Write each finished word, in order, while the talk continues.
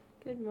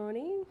Good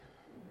morning.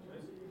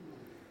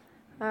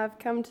 I've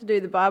come to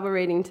do the Bible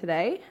reading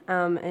today,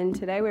 and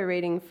today we're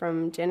reading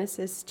from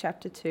Genesis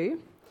chapter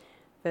 2,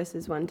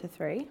 verses 1 to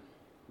 3.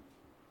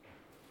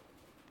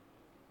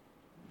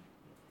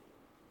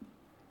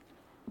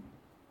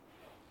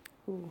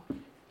 Ooh.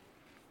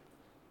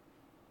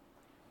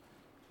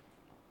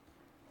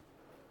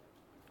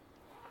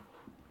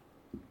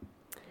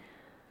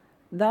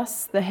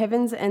 Thus the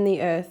heavens and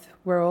the earth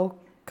were all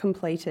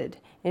completed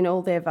in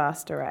all their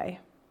vast array.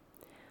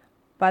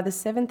 By the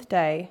seventh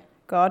day,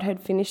 God had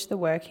finished the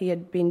work he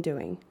had been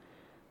doing.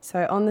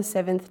 So on the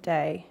seventh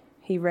day,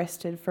 he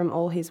rested from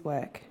all his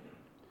work.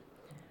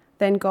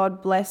 Then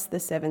God blessed the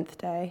seventh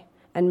day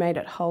and made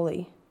it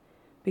holy,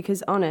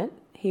 because on it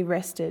he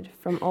rested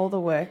from all the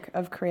work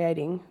of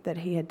creating that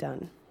he had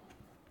done.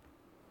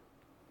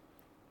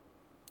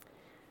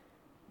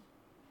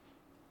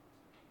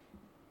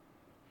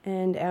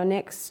 And our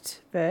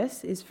next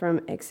verse is from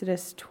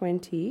Exodus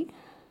 20,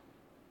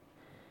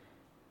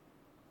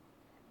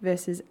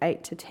 verses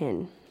 8 to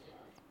 10.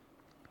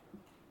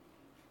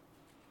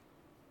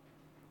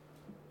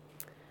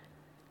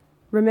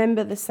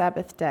 Remember the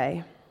Sabbath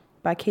day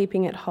by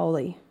keeping it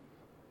holy.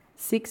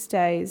 6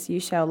 days you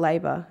shall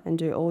labour and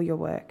do all your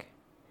work.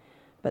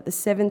 But the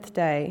seventh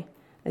day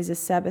is a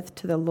Sabbath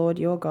to the Lord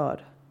your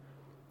God.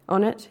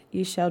 On it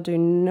you shall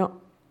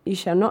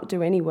not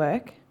do any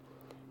work,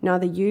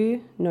 neither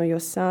you, nor your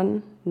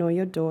son, nor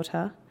your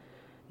daughter,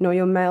 nor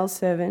your male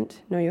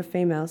servant, nor your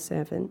female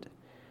servant,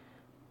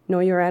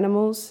 nor your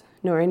animals,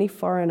 nor any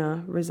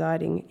foreigner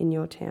residing in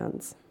your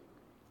towns.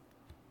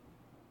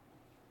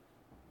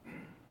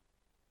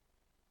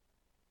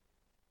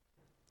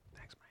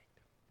 Thanks, mate.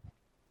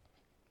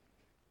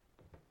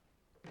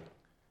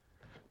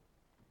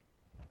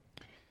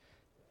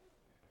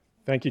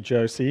 Thank you,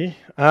 Josie.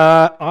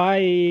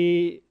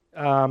 I've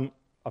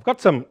got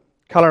some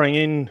colouring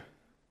in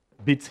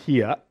bits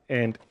here,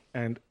 and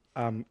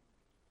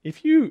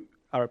if you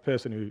are a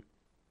person who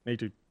need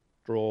to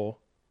draw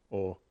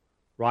or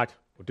write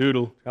or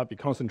doodle to help you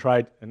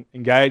concentrate and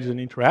engage and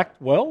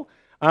interact well,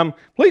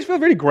 please feel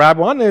free to grab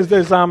one. There's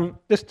just a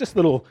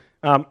little.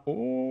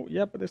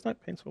 But there's no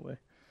pencil there.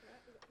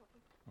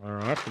 All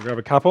right, we'll grab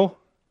a couple.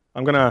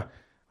 I'm gonna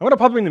pop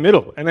them in the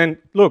middle, and then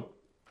look.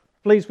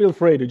 Please feel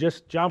free to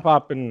just jump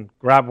up and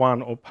grab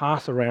one or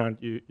pass around.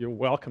 You're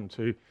welcome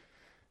to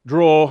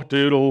draw,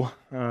 doodle,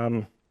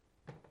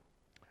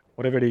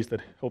 whatever it is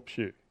that helps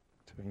you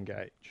to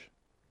engage.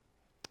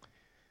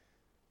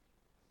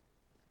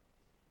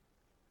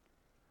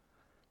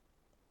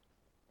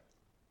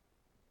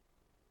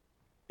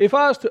 If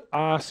I was to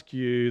ask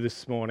you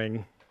this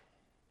morning,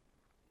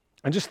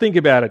 and just think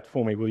about it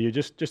for me, will you,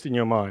 just in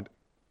your mind,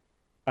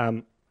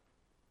 what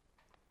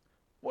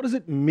does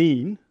it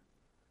mean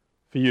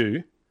for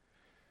you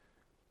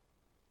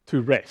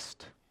to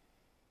rest?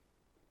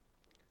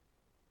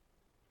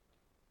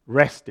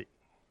 Resting.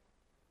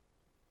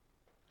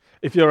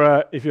 If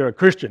you're a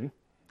Christian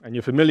and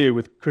you're familiar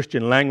with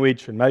Christian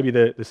language and maybe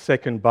the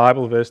second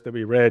Bible verse that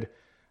we read,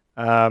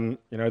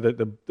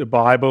 the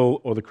Bible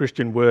or the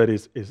Christian word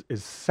is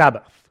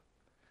Sabbath.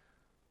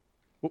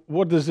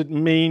 What does it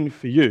mean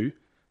for you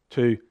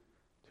to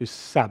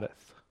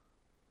Sabbath?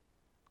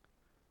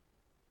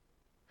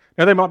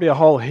 Now there might be a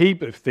whole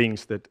heap of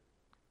things that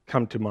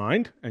come to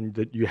mind and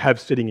that you have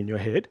sitting in your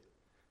head.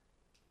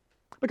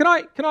 But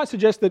can I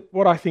suggest that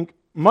what I think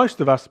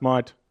most of us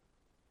might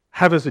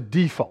have as a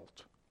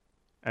default,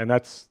 and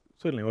that's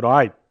certainly what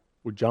I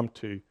would jump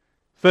to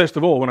first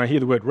of all when I hear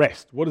the word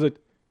rest. What does it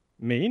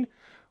mean?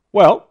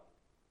 Well,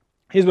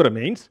 here's what it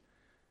means.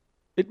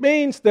 It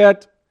means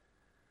that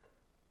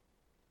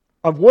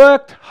I've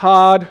worked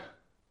hard,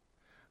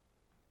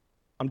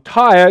 I'm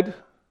tired,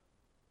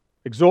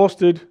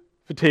 exhausted,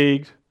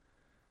 fatigued.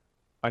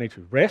 I need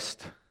to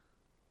rest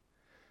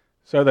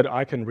so that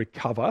I can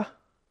recover,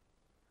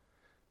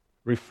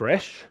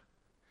 refresh,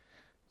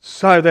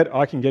 so that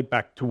I can get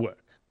back to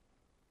work.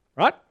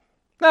 Right?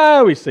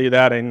 Now we see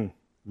that in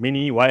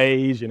many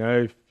ways.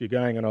 If you're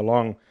going on a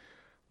long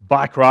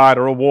bike ride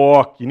or a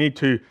walk, you need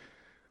to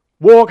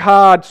walk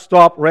hard,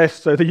 stop,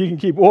 rest so that you can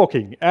keep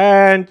walking.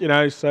 And,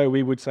 so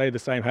we would say the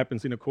same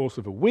happens in the course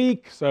of a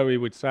week. So we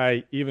would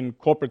say even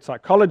corporate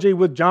psychology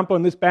would jump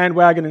on this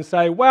bandwagon and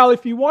say, well,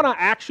 if you want to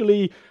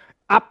actually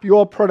up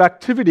your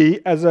productivity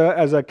as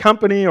a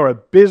company or a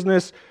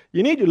business,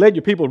 you need to let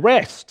your people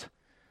rest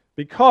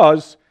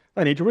because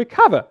they need to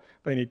recover.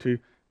 They need to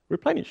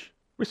replenish,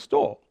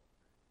 restore,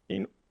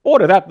 in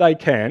order that they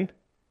can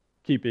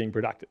keep being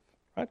productive.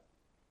 Right?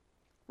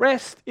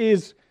 Rest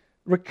is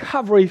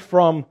recovery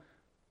from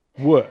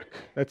work.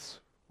 That's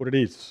what it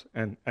is.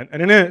 And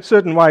in a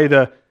certain way,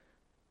 the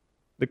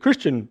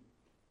Christian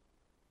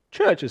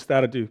church has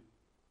started to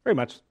very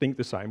much think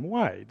the same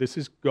way. This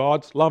is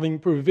God's loving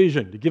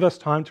provision to give us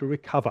time to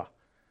recover,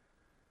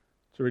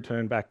 to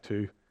return back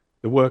to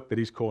the work that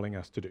He's calling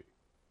us to do.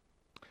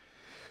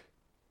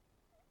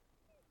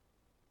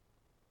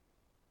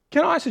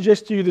 Can I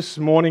suggest to you this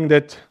morning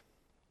that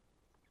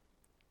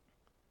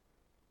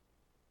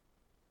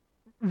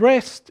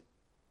rest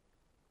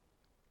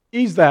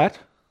is that,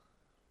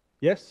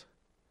 yes,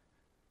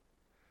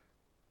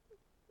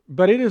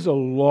 but it is a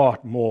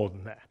lot more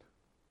than that.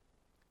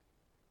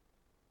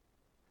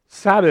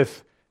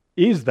 Sabbath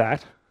is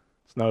that,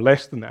 it's no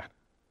less than that,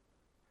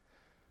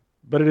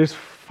 but it is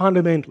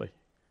fundamentally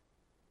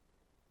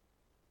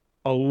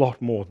a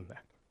lot more than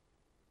that.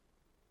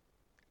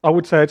 I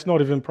would say it's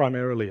not even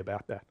primarily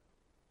about that.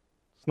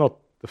 It's not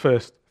the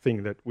first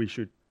thing that we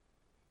should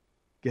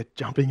get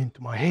jumping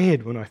into my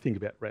head when I think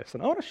about rest.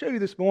 And I want to show you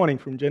this morning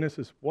from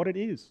Genesis what it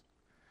is.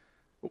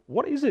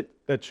 What is it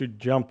that should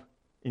jump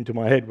into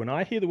my head when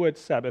I hear the word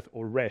Sabbath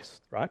or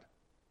rest, right?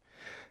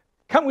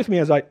 Come with me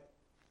as I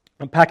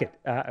unpack it.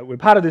 We're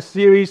part of this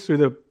series through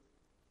the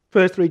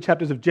first 3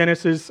 chapters of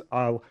Genesis.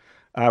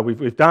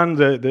 We've done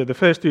the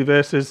first 2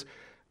 verses.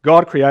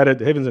 God created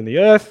the heavens and the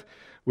earth.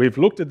 We've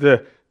looked at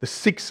the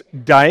 6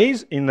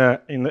 days in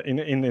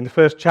the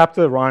first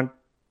chapter. Ryan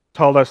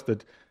told us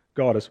that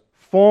God has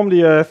formed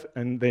the earth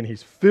and then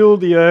He's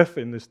filled the earth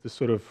in this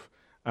sort of,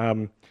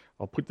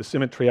 I'll put the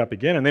symmetry up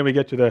again, and then we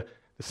get to the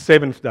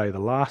 7th day, the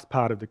last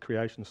part of the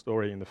creation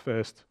story in the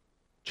first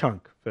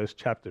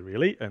chapter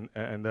really,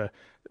 and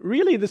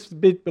really this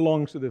bit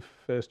belongs to the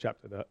first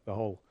chapter, the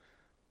whole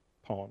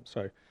poem.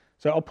 So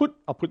I'll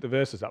put the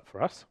verses up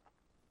for us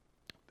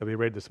that we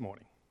read this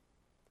morning.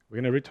 We're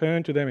going to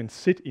return to them and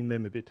sit in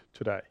them a bit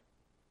today.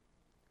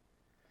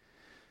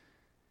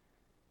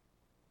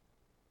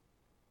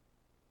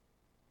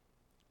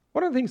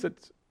 One of the things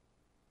that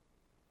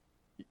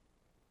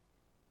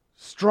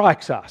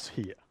strikes us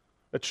here,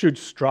 that should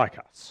strike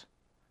us,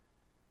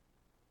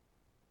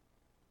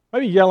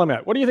 maybe yell them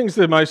out. What do you think is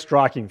the most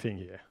striking thing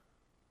here?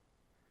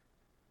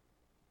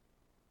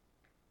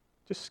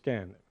 Just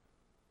scan them.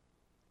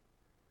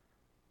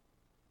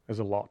 There's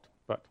a lot.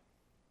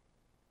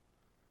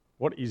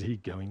 What is he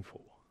going for?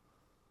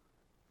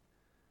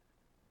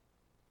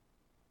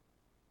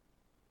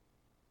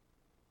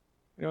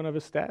 Anyone have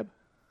a stab?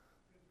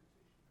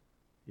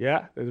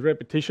 Yeah, there's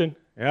repetition.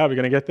 Yeah, we're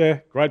going to get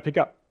there. Great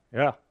pickup.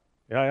 Yeah.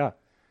 We're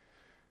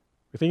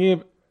thinking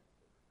of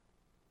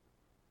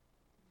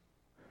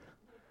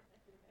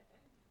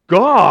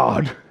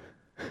God.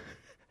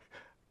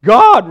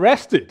 God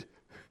rested.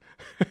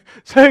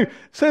 So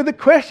the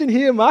question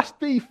here must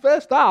be,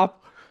 first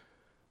up,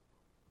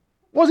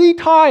 was he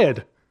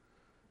tired?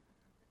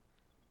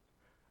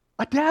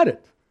 I doubt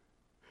it.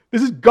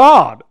 This is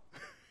God.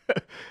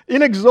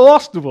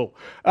 Inexhaustible,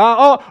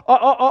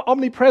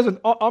 omnipresent,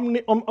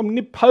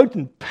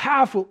 omnipotent,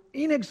 powerful,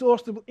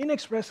 inexhaustible,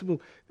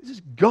 inexpressible. This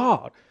is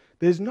God.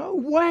 There's no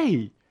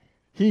way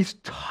He's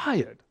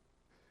tired,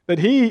 that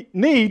He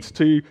needs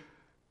to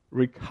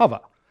recover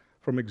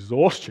from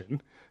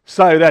exhaustion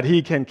so that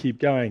He can keep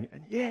going.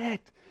 And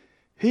yet,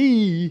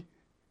 He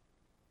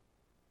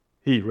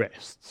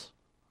rests.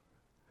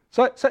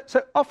 So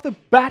off the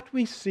bat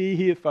we see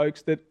here,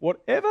 folks, that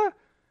whatever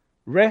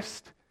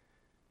rest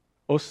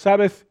or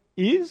Sabbath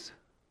is,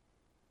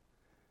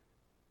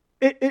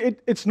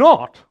 it's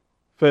not,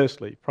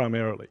 firstly,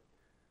 primarily,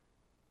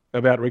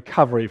 about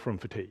recovery from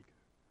fatigue.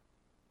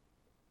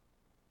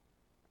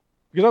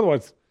 Because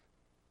otherwise,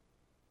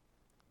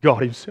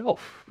 God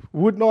Himself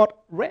would not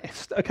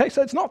rest. Okay,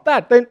 so it's not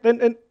that.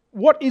 Then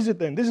what is it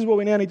then? This is what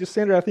we now need to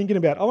center our thinking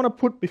about. I want to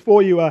put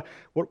before you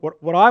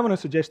what I want to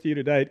suggest to you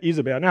today it is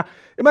about. Now,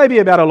 it may be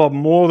about a lot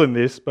more than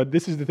this, but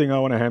this is the thing I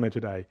want to hammer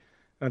today.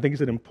 And I think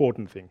it's an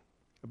important thing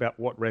about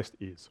what rest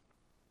is.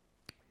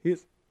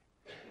 Here's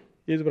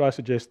what I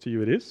suggest to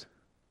you it is.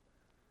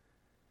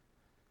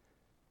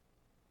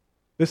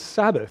 The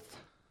Sabbath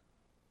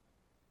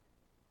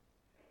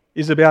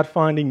is about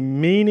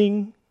finding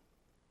meaning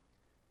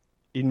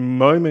in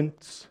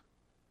moments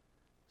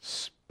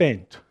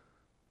spent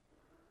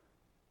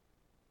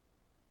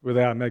with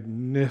our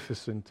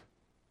magnificent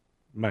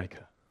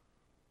Maker.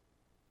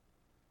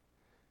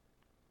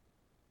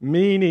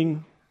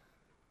 Meaning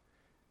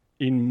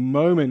in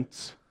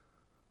moments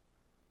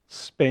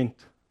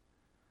spent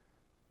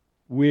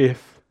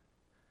with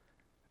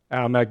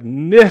our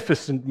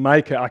magnificent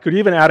Maker. I could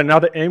even add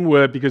another M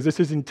word because this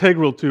is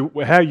integral to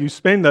how you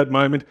spend that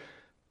moment.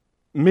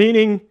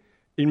 Meaning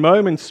in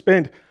moments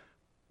spent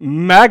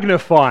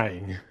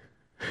magnifying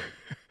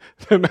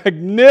the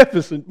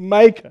magnificent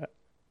Maker,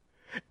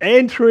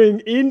 entering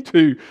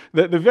into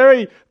the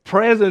very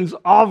presence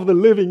of the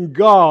living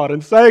God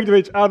and saying to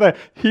each other,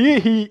 here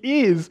He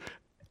is,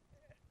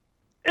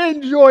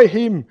 enjoy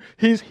Him,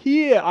 He's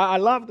here. I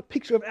love the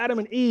picture of Adam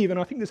and Eve, and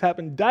I think this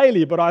happened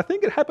daily, but I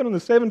think it happened on the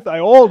 7th day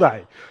all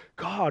day.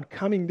 God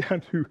coming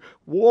down to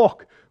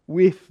walk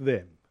with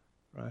them,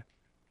 right?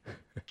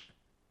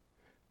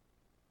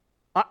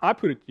 I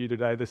put it to you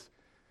today,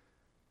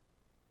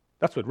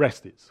 that's what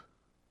rest is.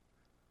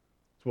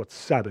 It's what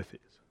Sabbath is.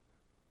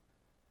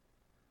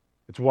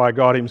 It's why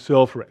God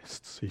Himself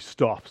rests. He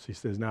stops. He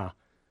says, now,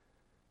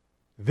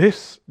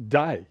 this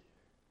day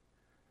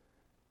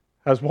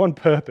has one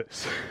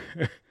purpose,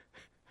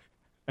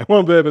 and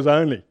one purpose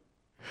only.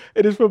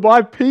 It is for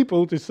my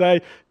people to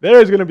say, there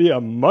is going to be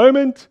a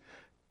moment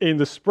in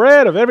the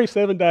spread of every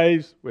 7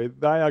 days where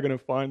they are going to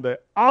find the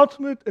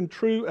ultimate and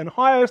true and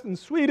highest and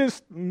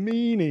sweetest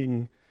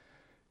meaning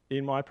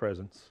in my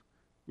presence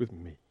with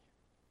me.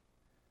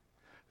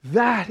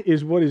 That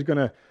is what is going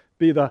to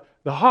be the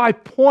high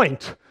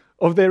point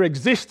of their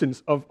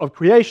existence, of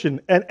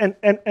creation.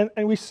 And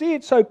we see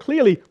it so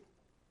clearly.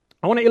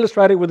 I want to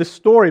illustrate it with a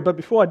story, but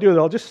before I do that,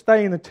 I'll just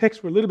stay in the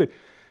text for a little bit.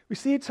 We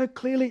see it so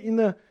clearly in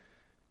the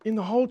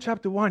whole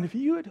chapter 1. If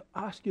you would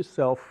ask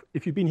yourself,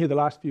 if you've been here the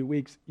last few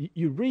weeks,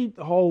 you read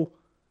the whole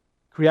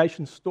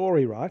creation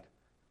story, right?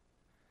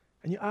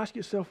 And you ask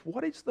yourself,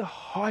 what is the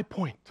high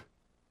point?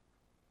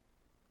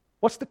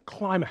 What's the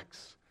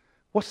climax?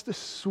 What's the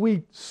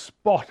sweet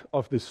spot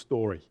of this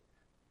story?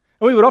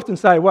 And we would often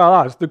say,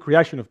 well, it's the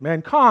creation of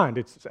mankind.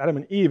 It's Adam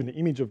and Eve in the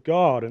image of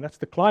God, and that's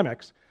the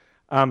climax.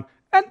 And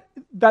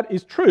that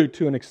is true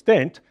to an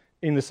extent,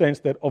 in the sense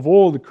that of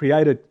all the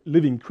created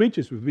living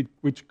creatures with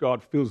which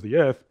God fills the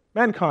earth,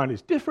 mankind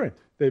is different.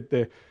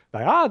 They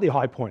are the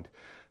high point.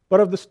 But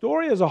of the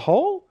story as a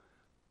whole,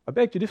 I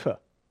beg to differ.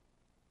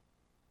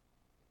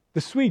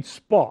 The sweet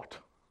spot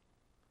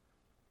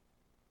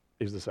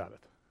is the Sabbath.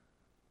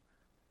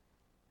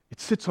 It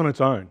sits on its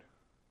own.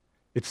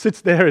 It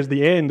sits there as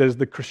the end, as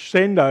the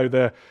crescendo,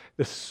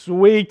 the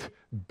sweet,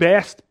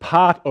 best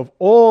part of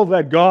all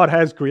that God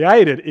has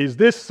created is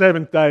this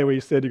seventh day where He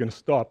said you're going to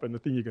stop, and the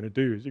thing you're going to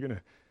do is you're going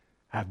to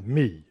have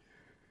me.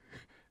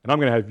 And I'm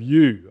going to have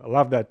you. I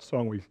love that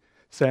song we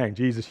sang,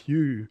 Jesus,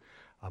 you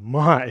are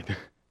mine.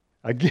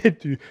 I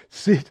get to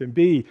sit and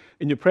be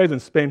in your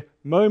presence, spend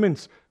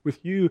moments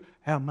with you,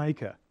 our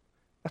Maker.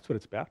 That's what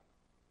it's about.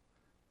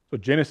 That's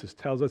what Genesis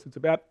tells us it's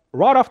about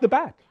right off the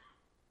bat.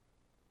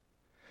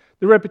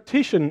 The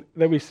repetition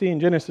that we see in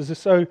Genesis is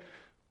so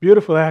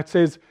beautiful. How it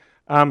says,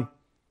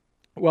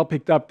 well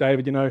picked up,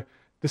 David,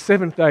 the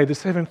seventh day, the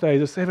seventh day,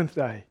 the seventh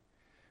day.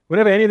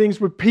 Whenever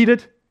anything's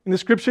repeated in the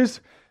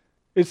Scriptures,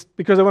 it's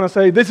because I want to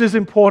say this is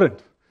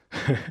important.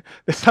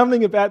 There's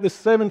something about the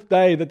seventh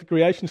day that the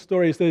creation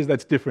story says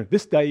that's different.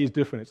 This day is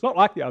different. It's not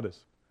like the others.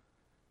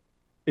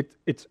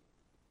 It's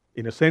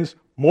in a sense,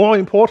 more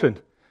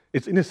important.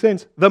 It's, in a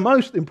sense, the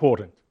most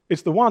important.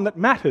 It's the one that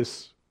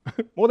matters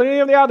more than any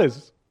of the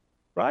others.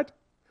 Right?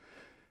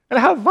 And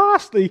how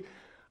vastly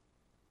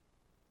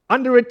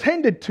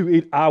underattended to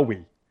it are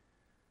we?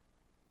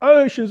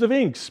 Oceans of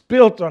ink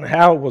spilt on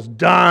how it was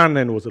done,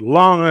 and was it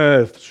long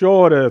earth,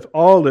 short earth,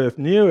 old earth,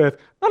 new earth?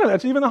 None of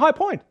that's even the high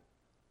point.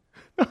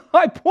 The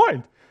high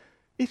point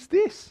is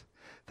this,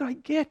 that I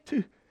get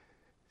to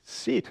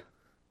sit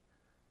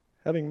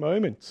having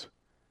moments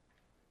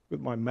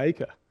with my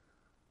Maker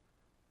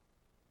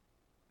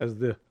as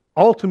the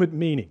ultimate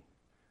meaning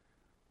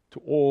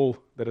to all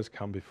that has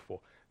come before.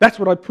 That's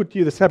what I put to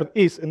you the Sabbath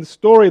is. And the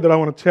story that I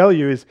want to tell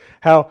you is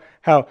how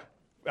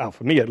well,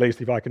 for me at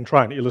least, if I can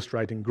try and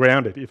illustrate and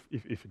ground it, if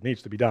it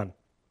needs to be done.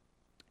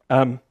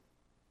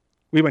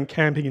 We went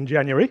camping in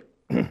January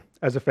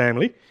as a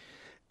family.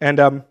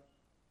 And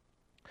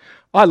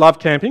I love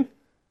camping.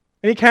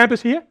 Any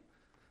campers here?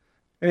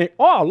 A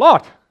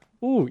lot.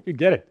 Ooh, you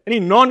get it.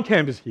 Any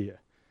non-campers here?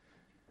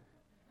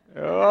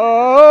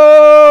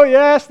 Oh,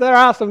 yes, there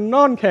are some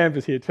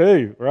non-campers here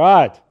too.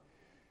 Right.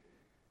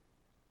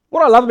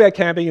 What I love about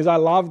camping is I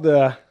love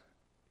I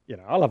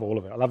love all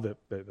of it. I love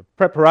the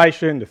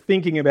preparation, the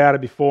thinking about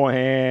it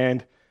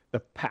beforehand,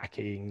 the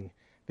packing,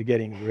 the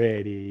getting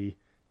ready,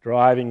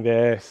 driving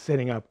there,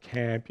 setting up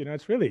camp.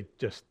 It's really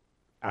just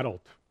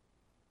adult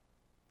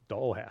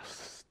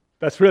dollhouse.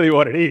 That's really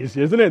what it is,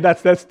 isn't it?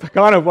 That's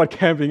kind of what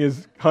camping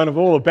is kind of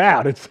all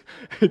about. It's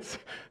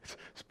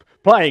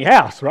playing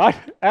house, right?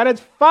 And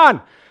it's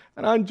fun,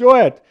 and I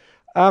enjoy it.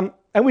 And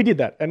we did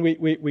that, and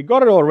we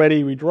got it all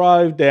ready. We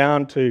drove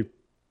down to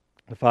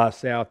the far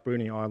south,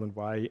 Bruny Island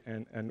Way,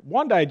 and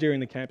one day during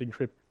the camping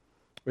trip,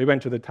 we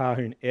went to the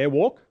Tahoon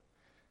Airwalk,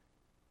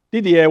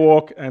 did the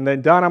airwalk, and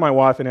then Dana, my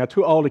wife, and our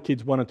two older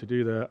kids wanted to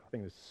do the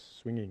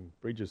Swinging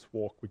Bridges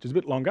walk, which is a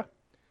bit longer.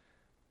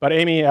 But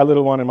Amy, our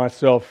little one, and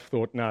myself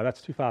thought, no,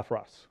 that's too far for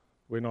us.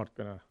 We're not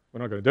gonna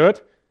do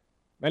it.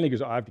 Mainly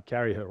because I have to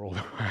carry her all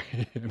the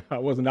way, and I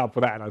wasn't up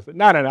for that. And I said,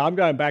 no, I'm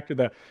going back to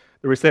the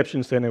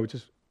reception centre, which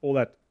is all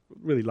that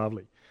really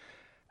lovely.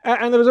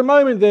 And there was a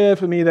moment there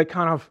for me that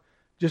kind of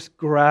just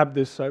grabbed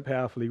this so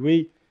powerfully.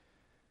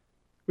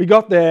 We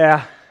got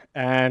there,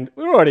 and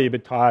we were already a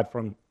bit tired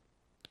from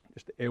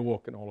just the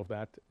airwalk and all of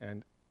that.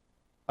 And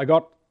I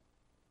got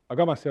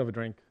myself a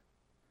drink.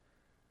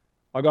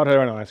 I got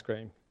her an ice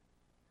cream.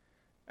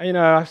 And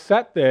I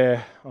sat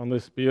there on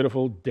this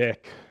beautiful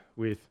deck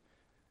with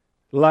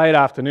late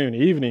afternoon,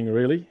 evening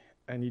really,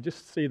 and you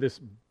just see this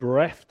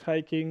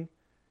breathtaking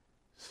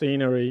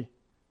scenery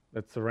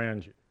that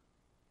surrounds you.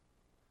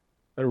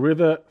 A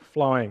river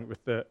flowing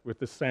with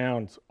the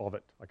sounds of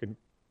it. I can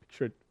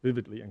picture it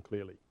vividly and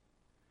clearly.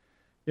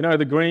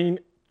 The green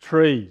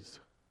trees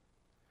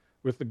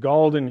with the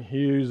golden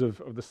hues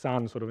of the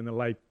sun sort of in the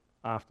late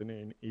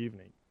afternoon,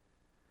 evening.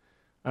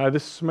 The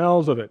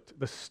smells of it,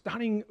 the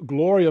stunning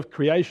glory of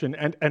creation,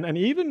 and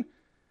even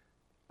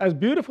as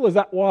beautiful as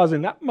that was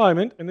in that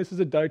moment, and this is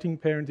a doting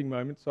parenting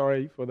moment,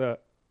 sorry for the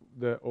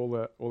all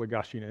the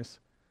gushiness,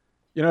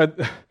 you know,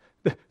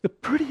 the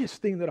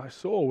prettiest thing that I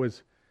saw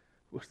was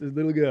this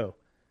little girl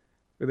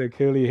with her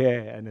curly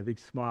hair and a big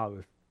smile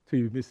with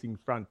 2 missing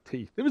front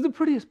teeth. It was the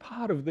prettiest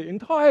part of the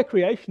entire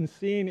creation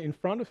scene in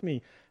front of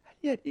me. And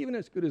yet, even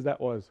as good as that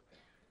was,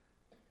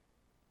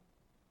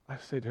 I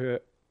said to her,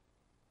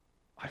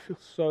 I feel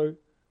so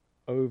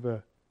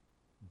overjoyed.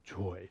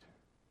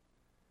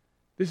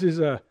 This is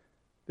a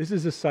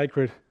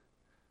sacred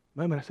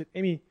moment. I said,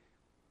 Emmy,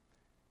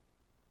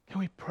 can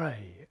we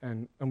pray?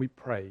 And we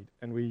prayed,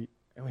 and we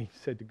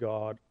said to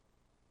God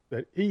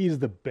that He is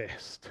the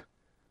best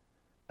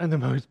and the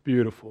most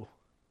beautiful.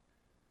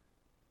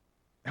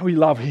 And we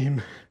love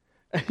Him.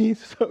 And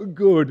He's so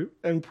good.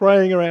 And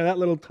praying around that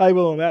little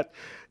table on that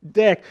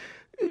deck.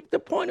 The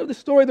point of the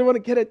story that I want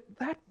to get at,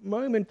 that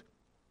moment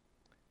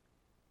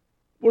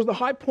was the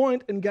high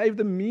point and gave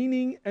the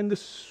meaning and the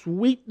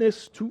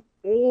sweetness to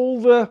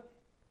all the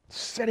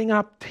setting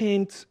up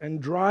tents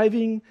and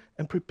driving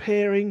and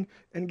preparing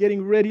and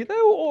getting ready. They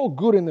were all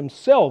good in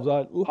themselves.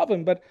 I love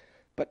them.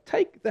 But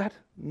take that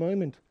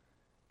moment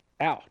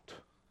out,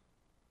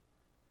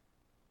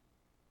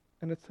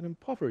 and it's an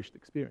impoverished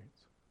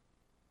experience.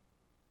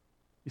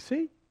 You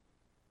see?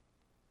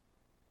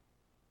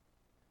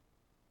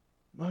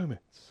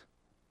 Moments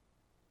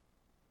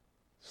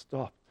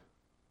stopped,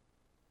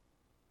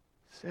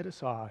 set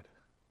aside,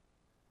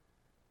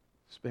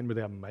 spend with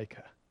our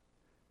Maker.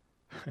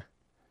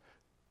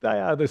 They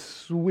are the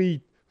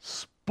sweet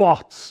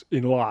spots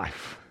in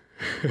life.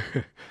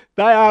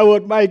 They are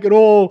what make it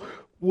all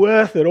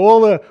worth it,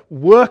 all the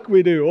work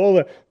we do, all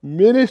the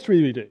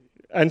ministry we do.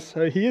 And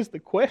so here's the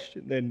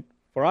question then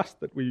for us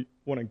that we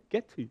want to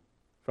get to,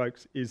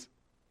 folks, is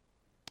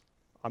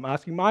I'm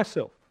asking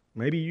myself,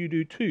 maybe you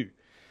do too.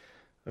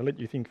 I'll let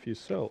you think for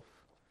yourself.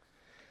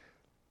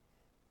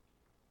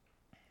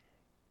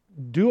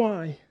 Do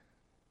I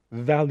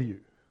value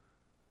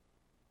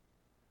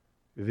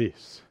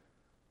this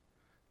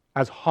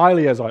as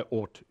highly as I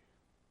ought to?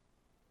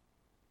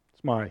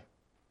 It's my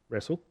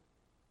wrestle.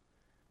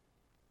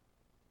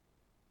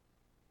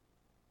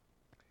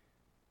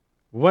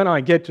 When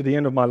I get to the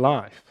end of my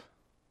life,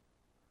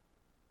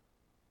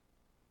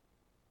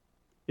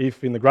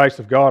 if in the grace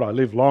of God I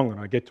live long and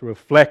I get to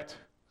reflect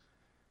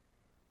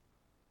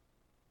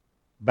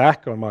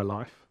back on my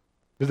life,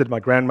 visited my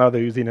grandmother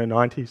who's in her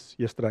 90s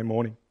yesterday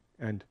morning,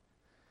 and,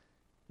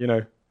 you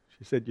know,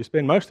 she said, you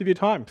spend most of your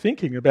time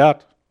thinking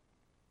about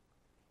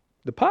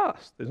the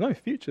past. There's no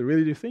future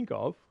really to think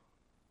of.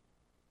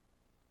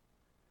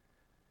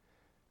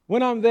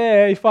 When I'm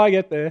there, if I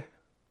get there,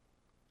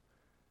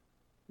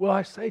 will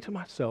I say to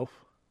myself,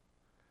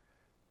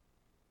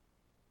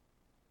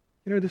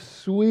 you know, the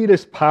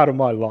sweetest part of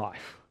my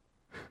life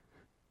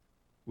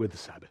were the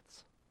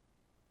Sabbaths.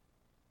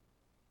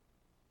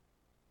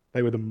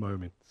 They were the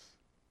moments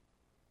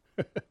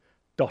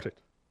dotted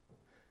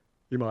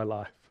in my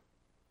life.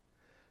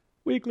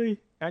 Weekly,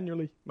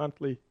 annually,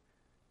 monthly,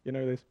 you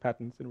know, there's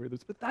patterns and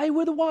rhythms, but they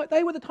were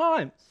the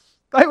times.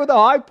 They were the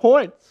high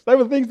points. They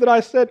were things that I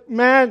said,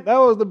 man, that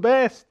was the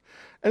best.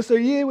 And so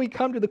here we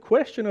come to the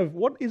question of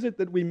what is it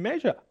that we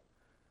measure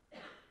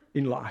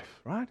in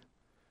life, right?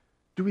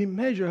 Do we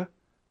measure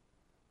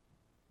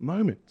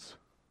moments?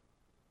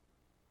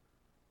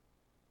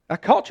 Our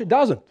culture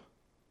doesn't.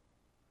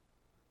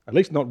 At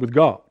least not with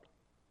God.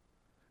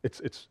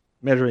 It's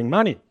measuring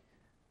money.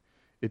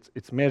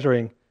 It's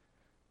measuring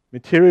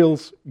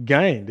materials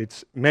gained.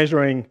 It's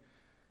measuring,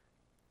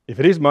 if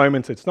it is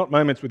moments, it's not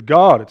moments with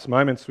God. It's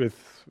moments with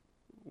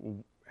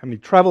how many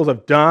travels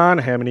I've done,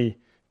 how many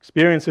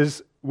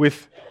experiences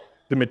with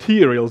the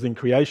materials in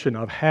creation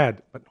I've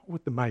had, but not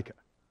with the Maker.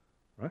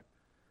 Right?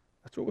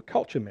 That's what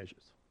culture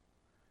measures.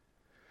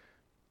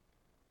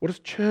 What does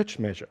church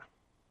measure?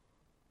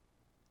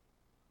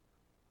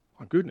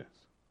 My goodness.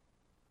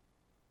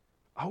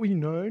 Are we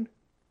known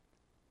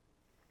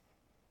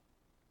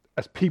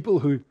as people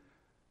who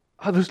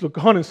others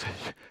look on and say,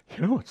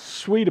 you know what's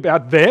sweet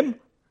about them?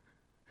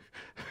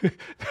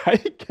 They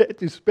get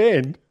to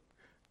spend,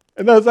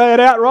 and they'll say it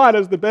outright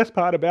as the best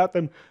part about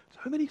them,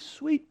 so many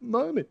sweet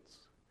moments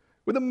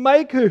with a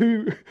Maker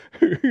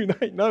who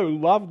they know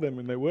love them,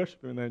 and they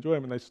worship Him, and they enjoy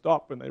Him, and they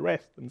stop, and they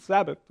rest, and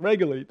Sabbath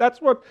regularly.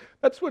 That's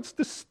what's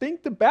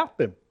distinct about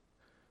them.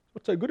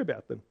 What's so good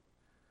about them?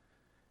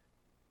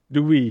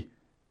 Do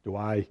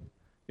I,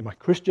 in my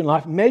Christian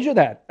life, measure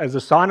that as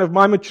a sign of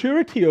my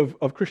maturity,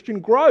 of Christian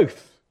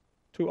growth?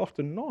 Too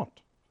often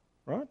not,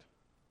 right?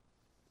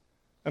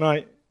 And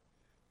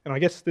I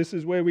guess this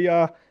is where we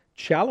are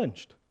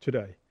challenged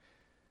today,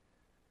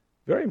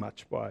 very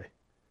much by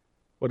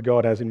what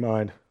God has in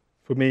mind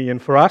for me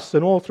and for us,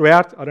 and all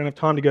throughout, I don't have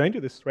time to go into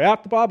this,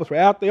 throughout the Bible,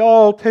 throughout the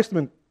Old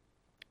Testament,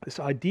 this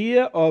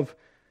idea of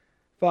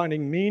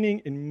finding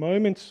meaning in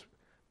moments,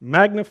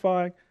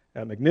 magnifying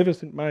our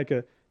magnificent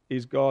Maker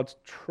is God's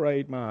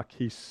trademark,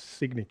 His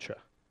signature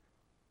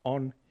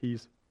on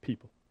His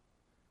people.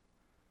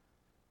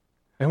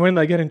 And when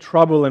they get in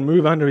trouble and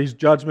move under His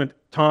judgment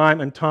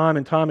time and time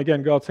and time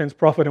again, God sends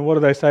prophet, and what do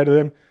they say to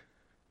them?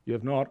 You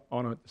have not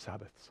honoured the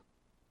Sabbaths.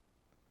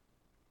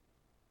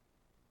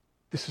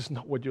 this is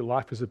not what your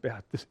life is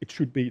about. That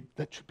should be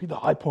the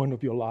high point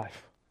of your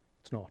life.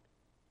 It's not.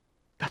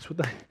 That's what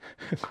they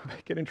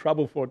get in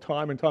trouble for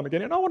time and time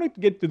again. And I want to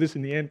get to this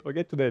in the end, but I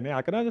get to there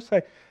now. Can I just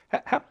say,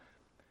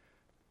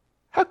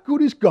 how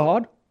good is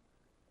God?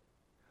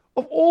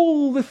 Of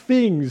all the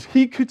things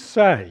he could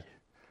say,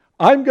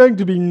 I'm going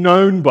to be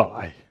known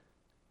by.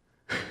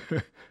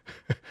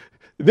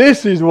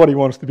 This is what he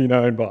wants to be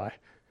known by.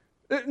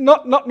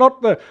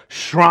 Not the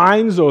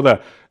shrines or the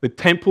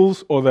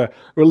temples or the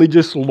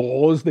religious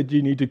laws that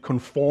you need to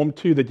conform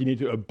to, that you need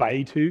to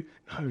obey to.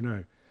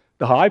 No.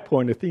 The high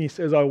point, the thing he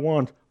says I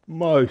want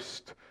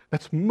most,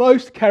 that's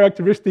most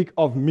characteristic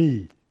of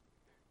me,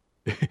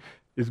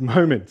 is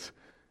moments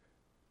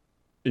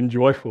in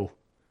joyful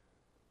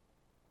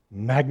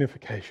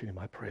magnification in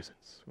my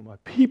presence. When my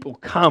people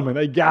come and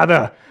they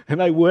gather and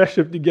they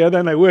worship together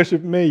and they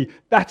worship me,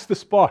 that's the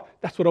spot.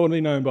 That's what I want to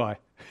be known by.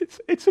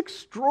 It's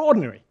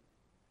extraordinary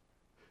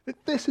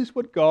that this is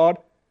what God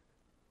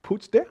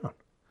puts down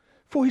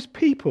for his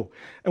people.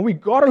 And we've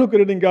got to look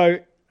at it and go,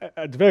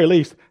 at the very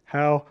least,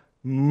 how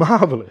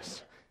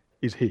marvelous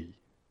is he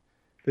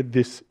that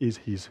this is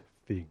his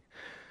thing.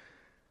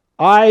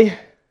 I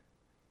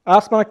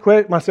asked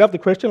myself the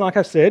question, like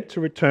I said, to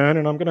return,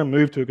 and I'm going to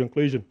move to a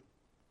conclusion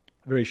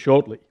very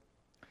shortly.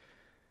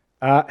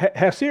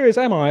 How serious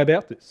am I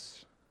about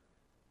this?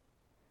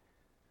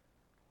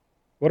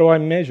 What do I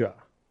measure?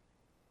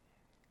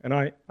 And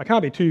I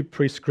can't be too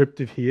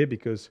prescriptive here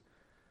because,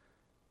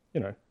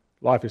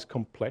 life is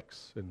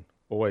complex and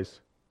always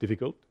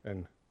difficult,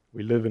 and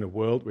we live in a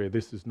world where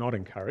this is not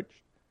encouraged.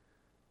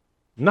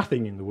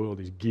 Nothing in the world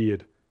is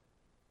geared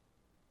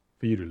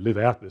for you to live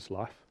out this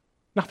life.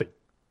 Nothing.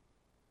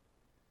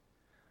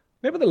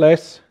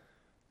 Nevertheless,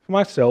 for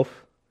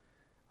myself,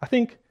 I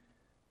think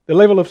the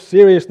level of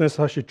seriousness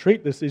I should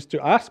treat this is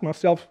to ask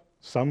myself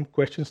some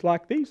questions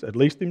like these, at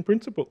least in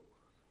principle.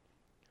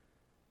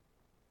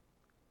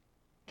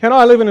 Can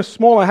I live in a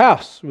smaller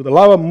house with a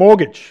lower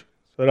mortgage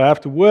so that I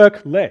have to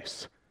work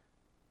less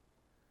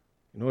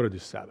in order to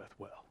Sabbath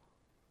well?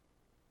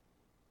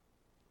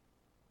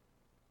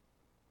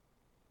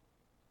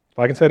 If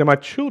I can say to my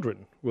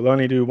children, we'll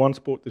only do one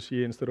sport this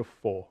year instead of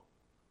 4,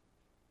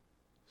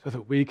 so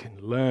that we can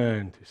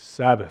learn to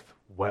Sabbath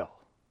well,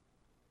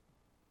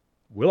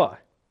 will I?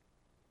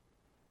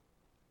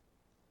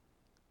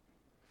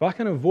 If I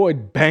can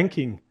avoid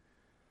banking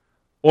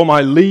all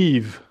my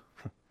leave,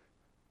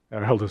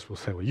 our elders will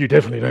say, well, you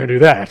definitely don't do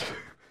that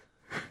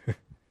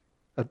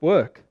at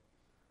work,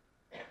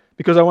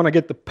 because I want to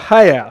get the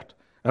payout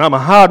and I'm a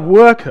hard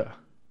worker,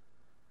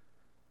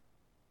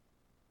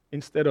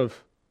 instead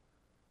of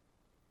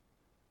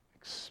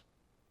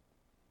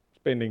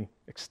spending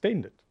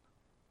extended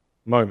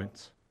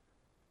moments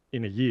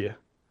in a year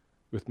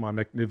with my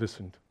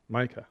magnificent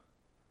Maker.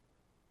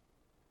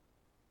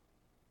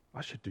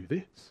 I should do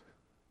this,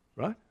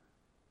 right?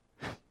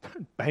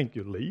 Don't bank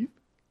your leave.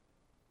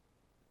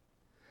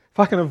 If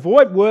I can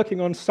avoid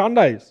working on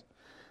Sundays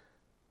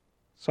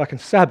so I can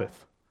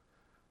Sabbath,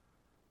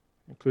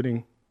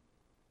 including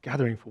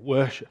gathering for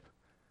worship,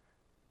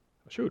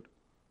 I should.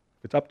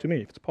 If it's up to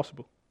me, if it's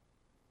possible.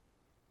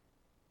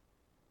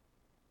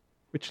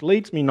 Which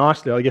leads me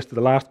nicely, I guess, to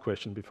the last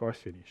question before I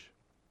finish.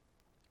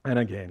 And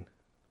again,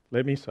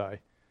 let me say,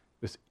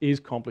 this is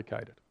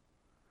complicated.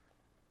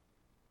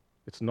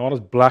 It's not as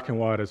black and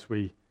white as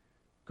we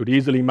could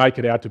easily make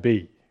it out to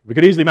be. We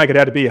could easily make it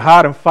out to be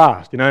hard and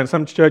fast, and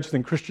some churches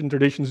and Christian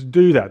traditions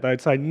do that. They'd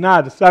say,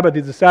 the Sabbath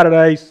is a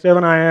Saturday,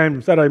 7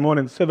 a.m. Saturday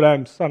morning, 7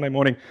 a.m. Sunday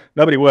morning,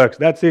 nobody works.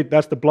 That's it,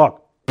 that's the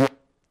block.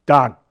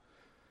 Done.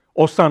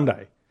 Or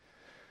Sunday.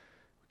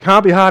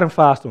 Can't be hard and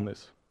fast on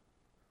this.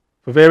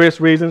 For various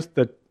reasons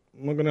that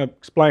I'm not going to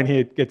explain here,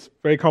 it gets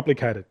very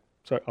complicated.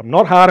 So I'm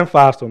not hard and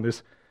fast on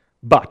this,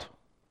 but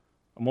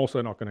I'm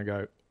also not going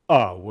to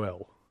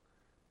go,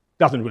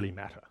 doesn't really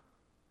matter.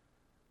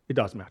 It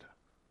does matter.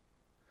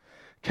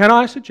 Can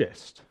I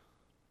suggest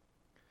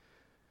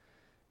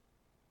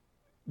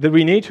that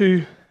we need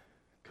to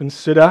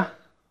consider,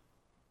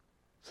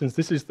 since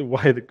this is the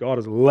way that God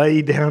has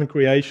laid down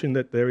creation,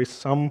 that there is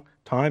some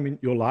time in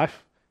your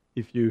life,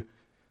 if you're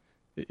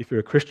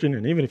a Christian,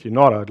 and even if you're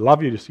not, I'd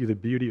love you to see the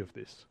beauty of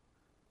this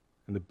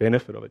and the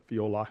benefit of it for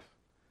your life.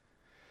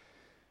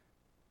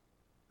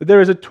 That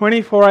there is a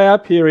 24-hour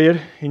period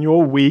in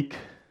your week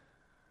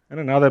and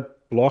another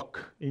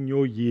block in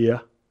your year.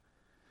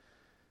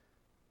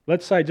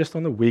 Let's say just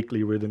on the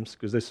weekly rhythms,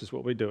 because this is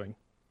what we're doing.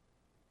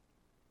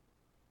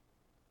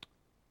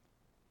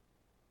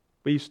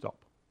 But you stop.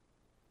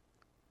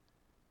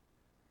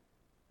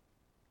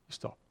 You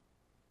stop.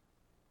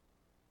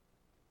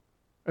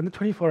 And the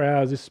 24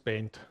 hours is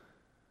spent.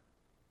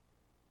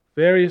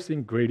 Various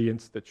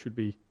ingredients that should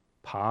be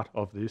part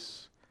of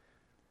this.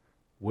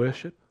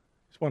 Worship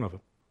is one of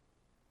them.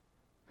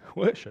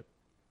 Worship.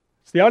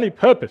 It's the only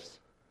purpose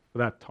for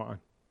that time.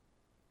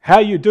 How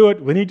you do it,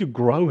 we need to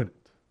grow in it.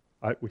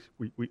 Right?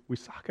 We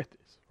suck at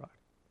this, right?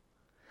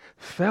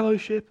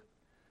 Fellowship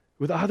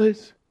with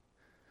others,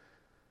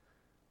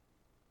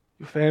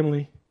 your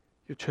family,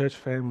 your church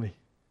family,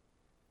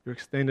 your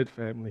extended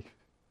family,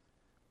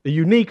 A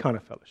unique kind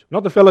of fellowship.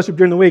 Not the fellowship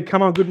during the week.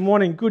 Come on, good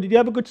morning. Good. Did you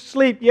have a good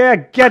sleep? Yeah,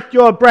 get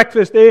your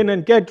breakfast in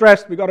and get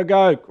dressed. We got to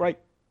go. Great.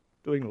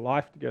 Doing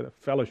life together,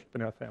 fellowship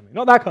in our family.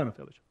 Not that kind of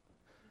fellowship.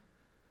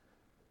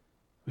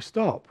 We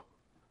stop.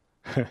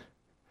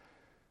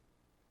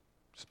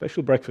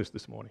 Special breakfast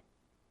this morning.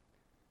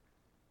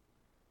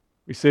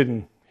 We sit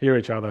and hear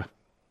each other.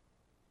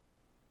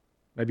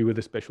 Maybe with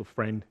a special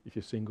friend if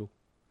you're single.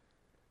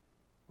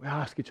 We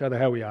ask each other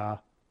how we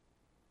are.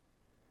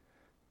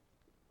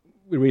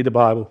 We read the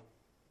Bible.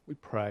 We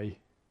pray.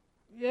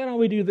 Yeah, no,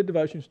 we do the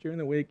devotions during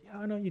the week. Yeah,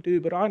 I know you do,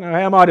 but I know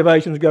how my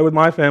devotions go with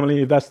my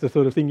family if that's the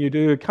sort of thing you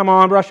do. Come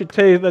on, brush your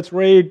teeth. Let's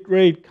read.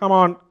 Come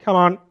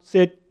on,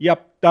 sit.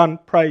 Yep, done.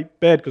 Pray,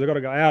 bed, because I've got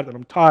to go out and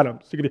I'm tired. I'm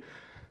sick of it.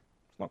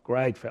 It's not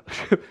great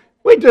fellowship.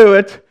 We do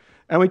it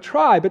and we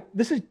try, but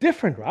this is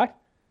different, right?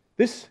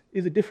 This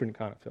is a different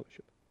kind of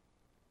fellowship.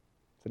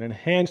 It's an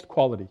enhanced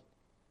quality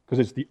because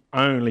it's the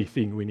only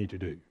thing we need to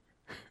do.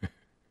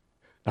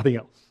 Nothing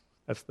else.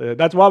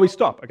 That's why we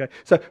stop. Okay.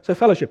 So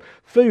fellowship,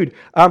 food.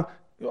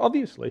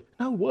 Obviously,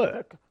 no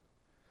work.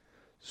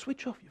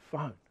 Switch off your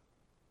phone.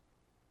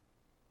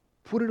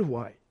 Put it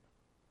away.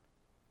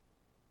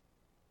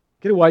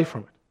 Get away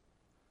from it.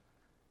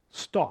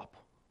 Stop.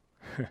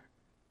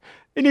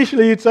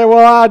 Initially, you'd say,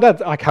 "Well,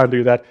 I can't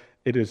do that."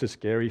 It is a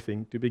scary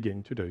thing to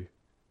begin to do.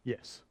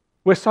 Yes,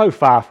 we're so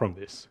far from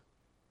this.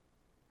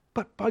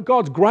 But by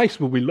God's grace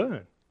will we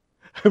learn.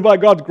 And by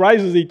God's grace,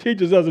 as He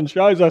teaches us and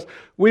shows us,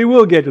 we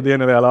will get to the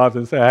end of our lives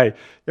and say, hey,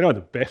 you know what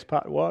the best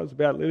part was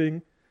about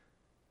living?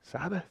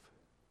 Sabbath.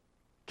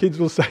 Kids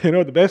will say, you know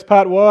what the best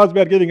part was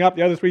about giving up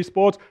the other 3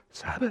 sports?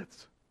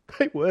 Sabbaths.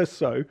 They were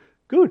so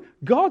good.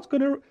 God's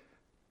going to,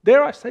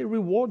 dare I say,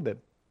 reward them.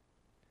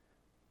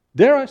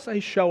 Dare I say,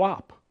 show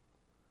up.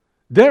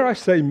 Dare I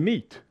say,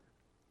 meet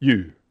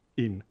you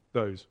in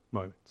those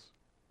moments.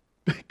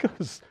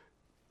 Because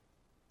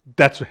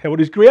that's what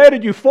He's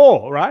created you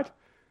for, right?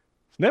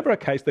 It's never a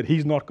case that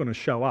He's not going to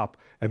show up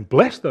and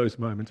bless those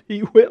moments.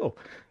 He will.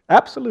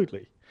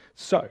 Absolutely.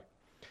 So,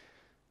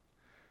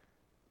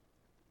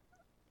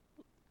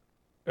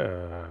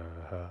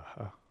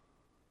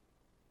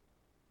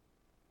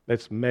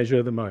 let's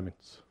measure the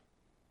moments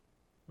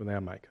with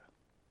our Maker.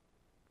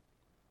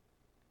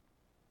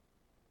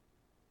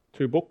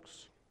 2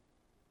 books.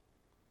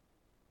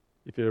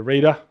 If you're a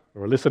reader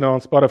or a listener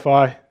on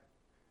Spotify,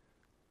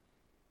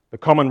 The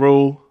Common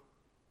Rule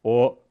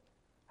or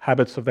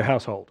Habits of the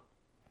Household.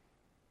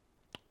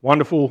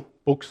 Wonderful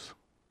books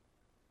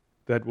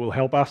that will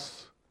help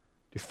us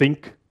to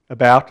think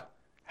about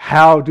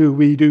how do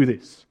we do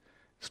this.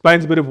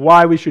 Explains a bit of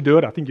why we should do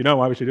it. I think you know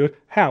why we should do it.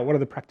 How? What are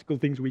the practical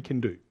things we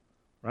can do?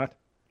 Right?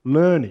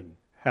 Learning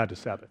how to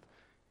Sabbath.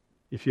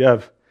 If you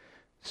have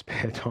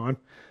spare time,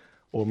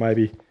 or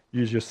maybe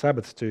use your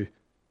Sabbaths to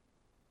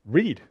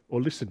read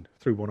or listen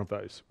through one of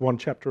those, 1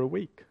 chapter a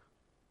week.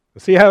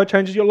 See how it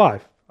changes your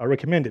life. I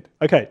recommend it.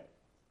 Okay.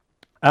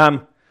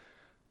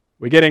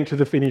 We're getting to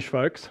the finish,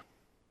 folks.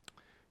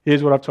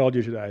 Here's what I've told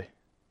you today.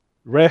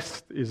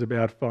 Rest is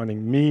about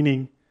finding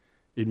meaning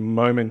in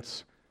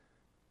moments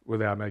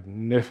with our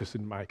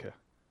magnificent Maker.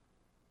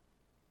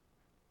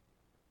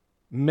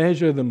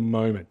 Measure the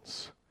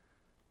moments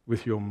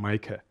with your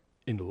Maker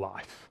in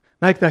life.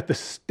 Make that the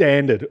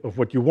standard of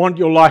what you want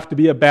your life to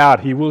be about.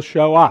 He will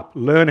show up.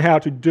 Learn how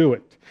to do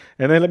it.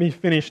 And then let me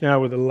finish now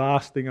with the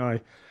last thing I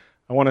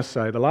want to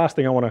say. The last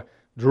thing I want to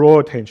draw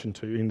attention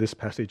to in this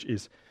passage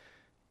is,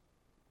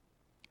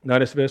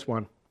 notice verse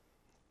 1.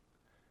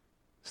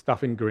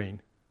 Stuff in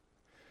green.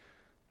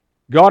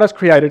 God has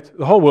created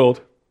the whole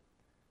world,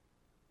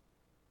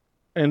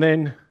 and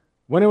then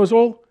when it was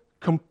all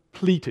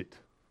completed,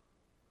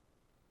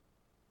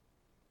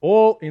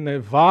 all in a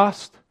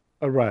vast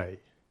array,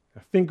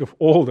 think of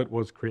all that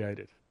was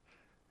created.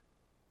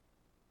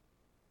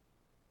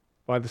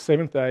 By the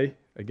 7th day,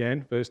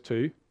 again, verse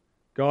 2,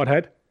 God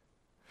had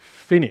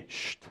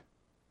finished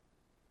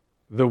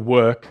the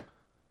work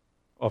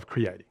of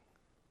creating.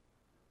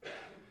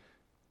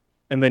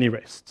 And then He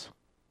rests.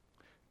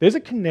 There's a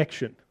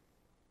connection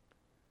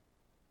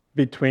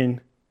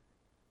between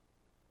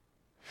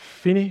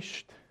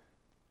finished,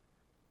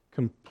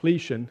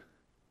 completion,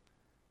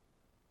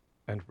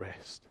 and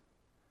rest.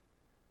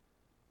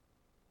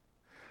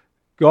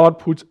 God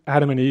puts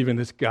Adam and Eve in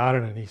this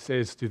garden and He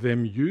says to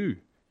them,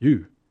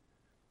 you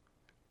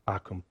are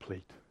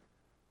complete.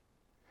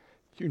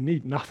 You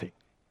need nothing.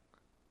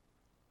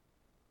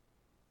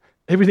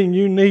 Everything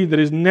you need that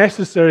is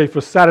necessary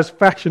for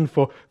satisfaction,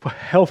 for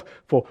health,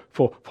 for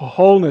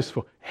wholeness,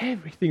 for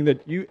everything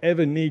that you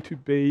ever need to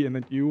be and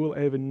that you will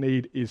ever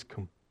need is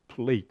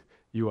complete.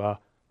 You are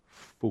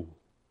full.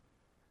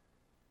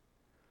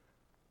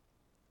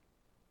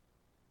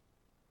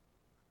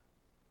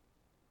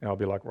 Now I'll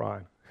be like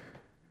Ryan.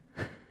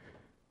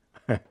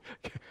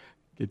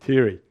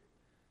 Getiri.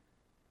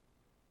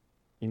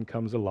 In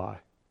comes a liar.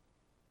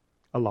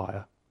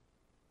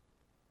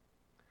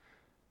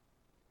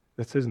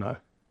 That says no.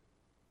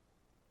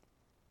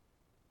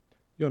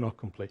 You're not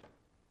complete.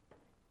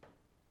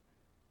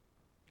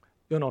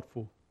 You're not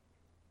full.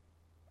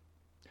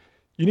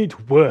 You need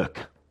to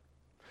work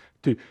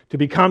to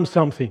become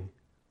something.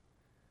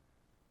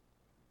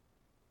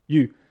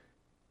 You're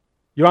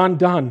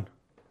undone.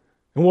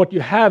 And what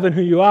you have and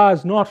who you are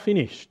is not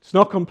finished. It's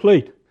not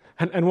complete.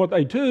 And what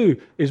they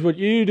do is what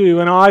you do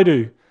and I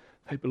do.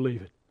 They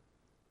believe it.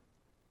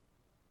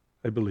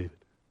 They believe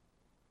it.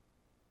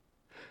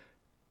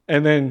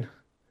 And then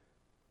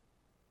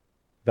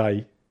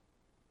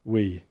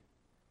we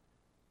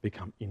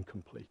become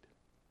incomplete,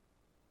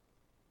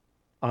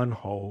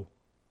 unwhole,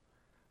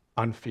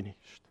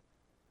 unfinished.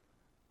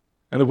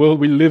 And the world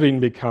we live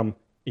in become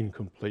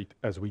incomplete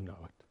as we know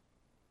it.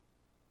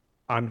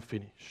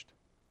 Unfinished.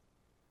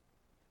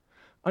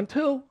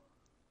 Until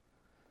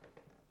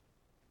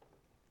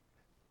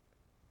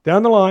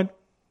down the line,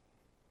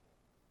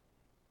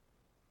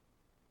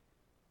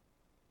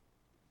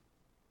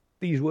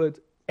 these words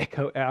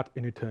echo out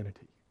in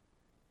eternity.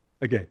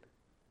 Again,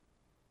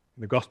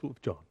 in the Gospel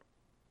of John.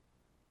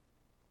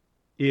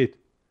 It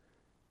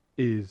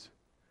is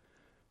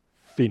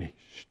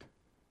finished.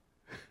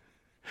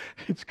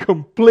 It's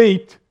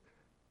complete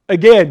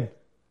again.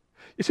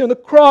 You see, on the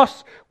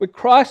cross, where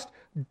Christ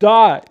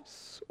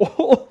dies,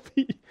 all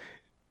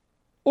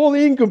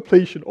the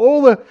incompletion,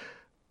 all the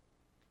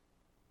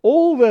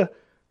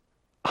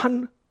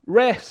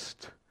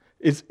unrest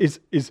is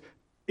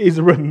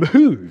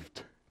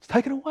removed. It's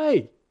taken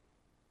away.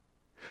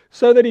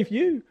 So that if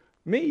you,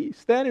 me,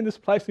 stand in this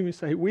place and we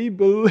say, we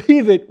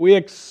believe it, we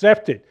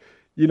accept it,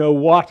 you know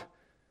what?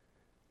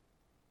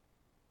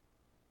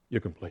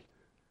 You're complete.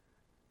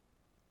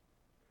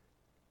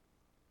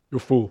 You're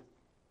full.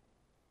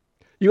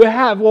 You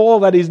have all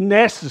that is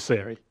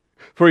necessary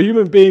for a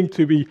human being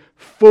to be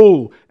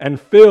full and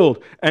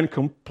filled and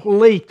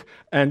complete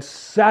and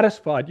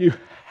satisfied. You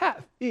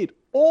have it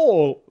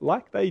all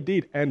like they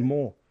did and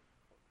more,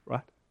 right?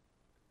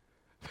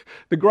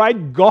 The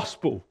great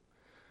gospel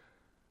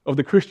of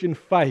the Christian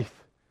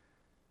faith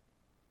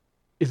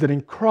is that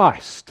in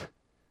Christ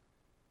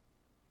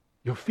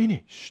you're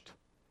finished,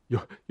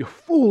 you're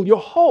full, you're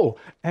whole,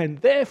 and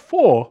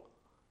therefore,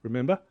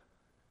 remember,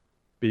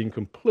 being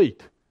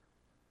complete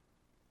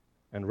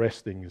and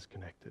resting is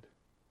connected.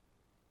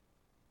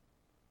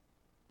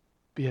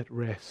 Be at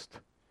rest,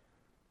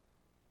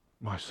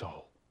 my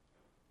soul.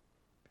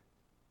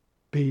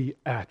 Be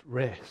at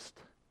rest.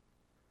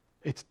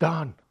 It's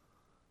done.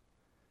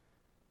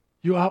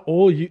 You are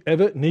all you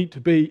ever need to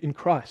be in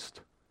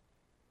Christ.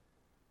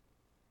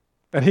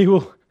 And He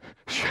will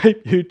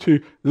shape you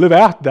to live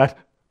out that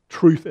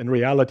truth and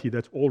reality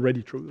that's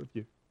already true of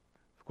you.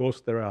 Of course,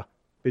 there are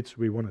bits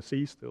we want to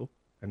see still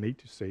and need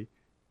to see,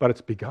 but it's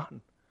begun.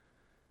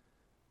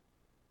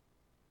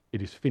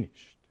 It is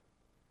finished.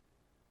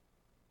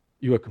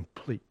 You are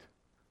complete.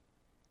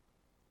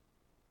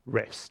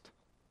 Rest.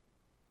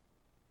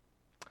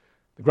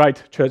 The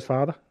great church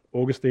father,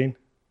 Augustine,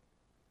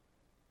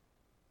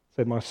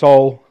 said, "My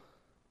soul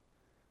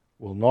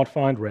will not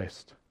find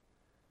rest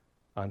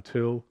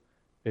until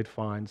it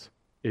finds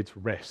its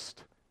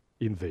rest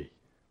in thee,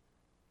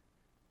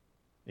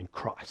 in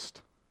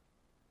Christ."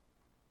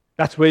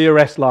 That's where your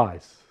rest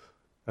lies.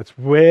 That's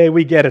where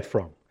we get it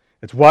from.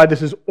 It's why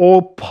this is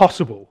all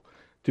possible,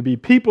 to be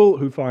people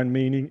who find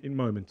meaning in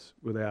moments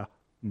with our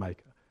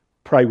Maker.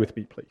 Pray with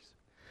me, please.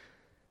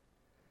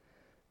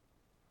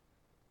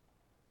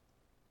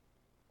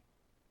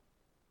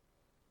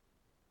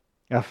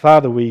 Our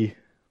Father, we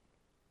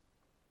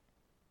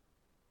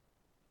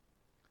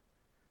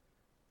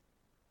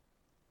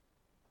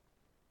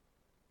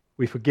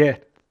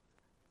forget.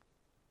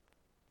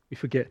 We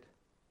forget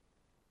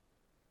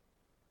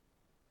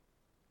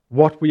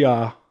what we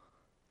are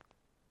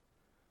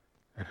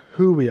and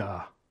who we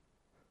are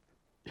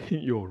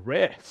in your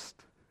rest.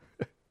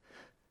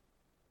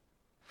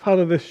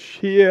 Father, the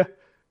sheer,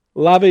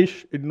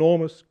 lavish,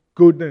 enormous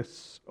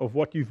goodness of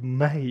what you've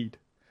made,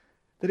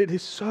 that it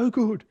is so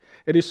good,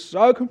 it is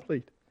so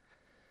complete,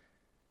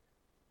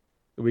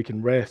 that we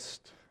can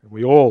rest, and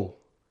we all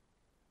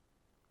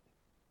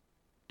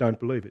don't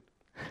believe it.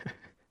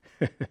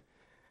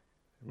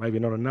 Maybe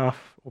not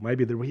enough, or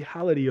maybe the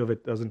reality of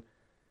it doesn't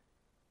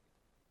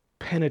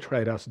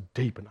penetrate us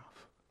deep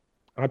enough.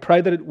 And I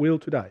pray that it will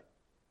today.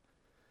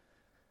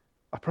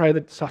 I pray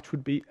that such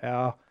would be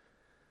our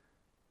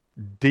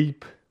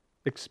deep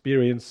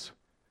experience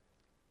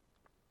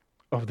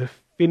of the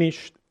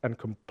finished and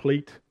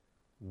complete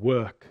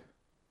work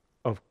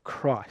of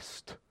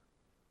Christ.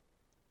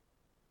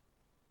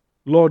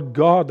 Lord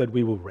God, that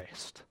we will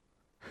rest.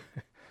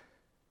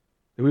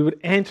 That we would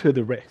enter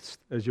the rest,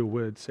 as your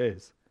word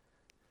says.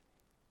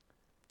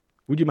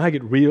 Would you make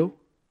it real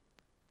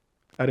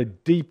at a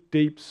deep,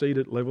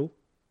 deep-seated level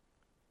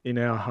in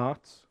our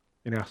hearts,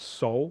 in our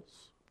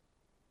souls?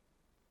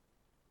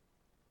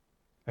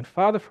 And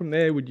Father, from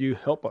there, would you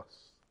help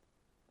us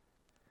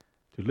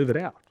to live it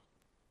out,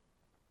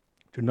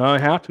 to know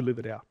how to live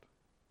it out,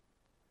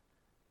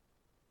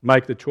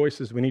 make the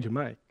choices we need to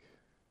make,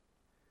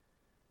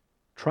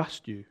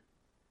 trust you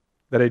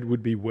that it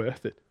would be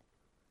worth it,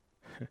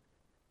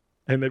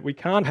 and that we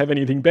can't have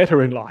anything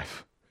better in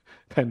life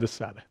than the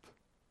Sabbath.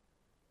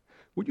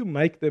 Would you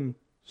make them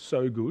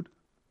so good?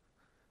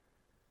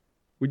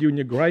 Would you in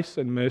your grace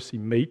and mercy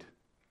meet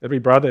every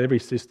brother, every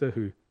sister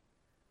who,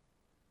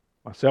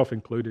 myself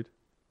included,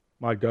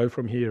 might go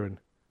from here and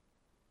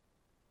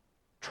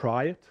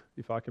try it,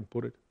 if I can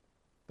put it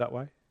that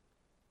way?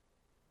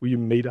 Will you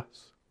meet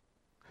us?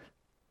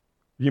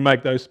 Will you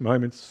make those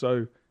moments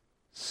so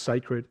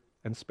sacred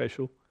and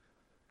special?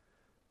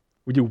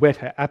 Would you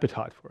whet our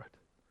appetite for it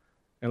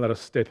and let us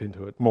step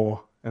into it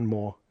more and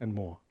more and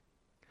more?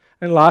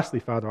 And lastly,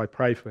 Father, I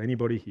pray for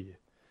anybody here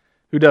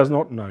who does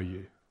not know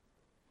you,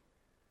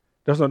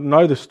 does not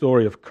know the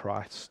story of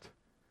Christ,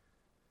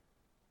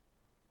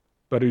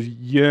 but who's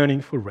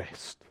yearning for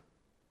rest.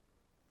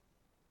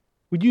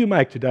 Would you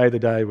make today the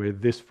day where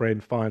this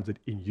friend finds it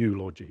in you,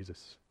 Lord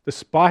Jesus?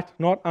 Despite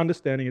not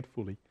understanding it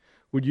fully,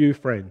 would you,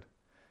 friend,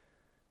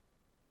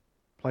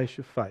 place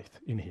your faith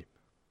in him?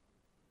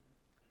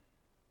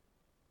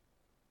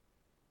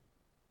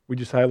 Would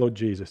you say, Lord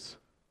Jesus,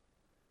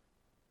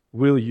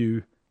 will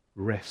you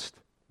rest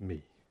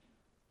me?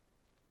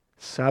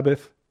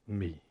 Sabbath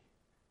me.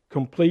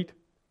 Complete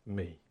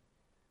me.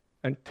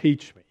 And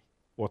teach me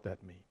what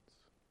that means.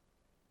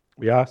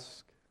 We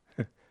ask,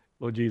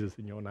 Lord Jesus,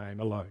 in your name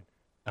alone.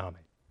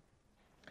 Amen.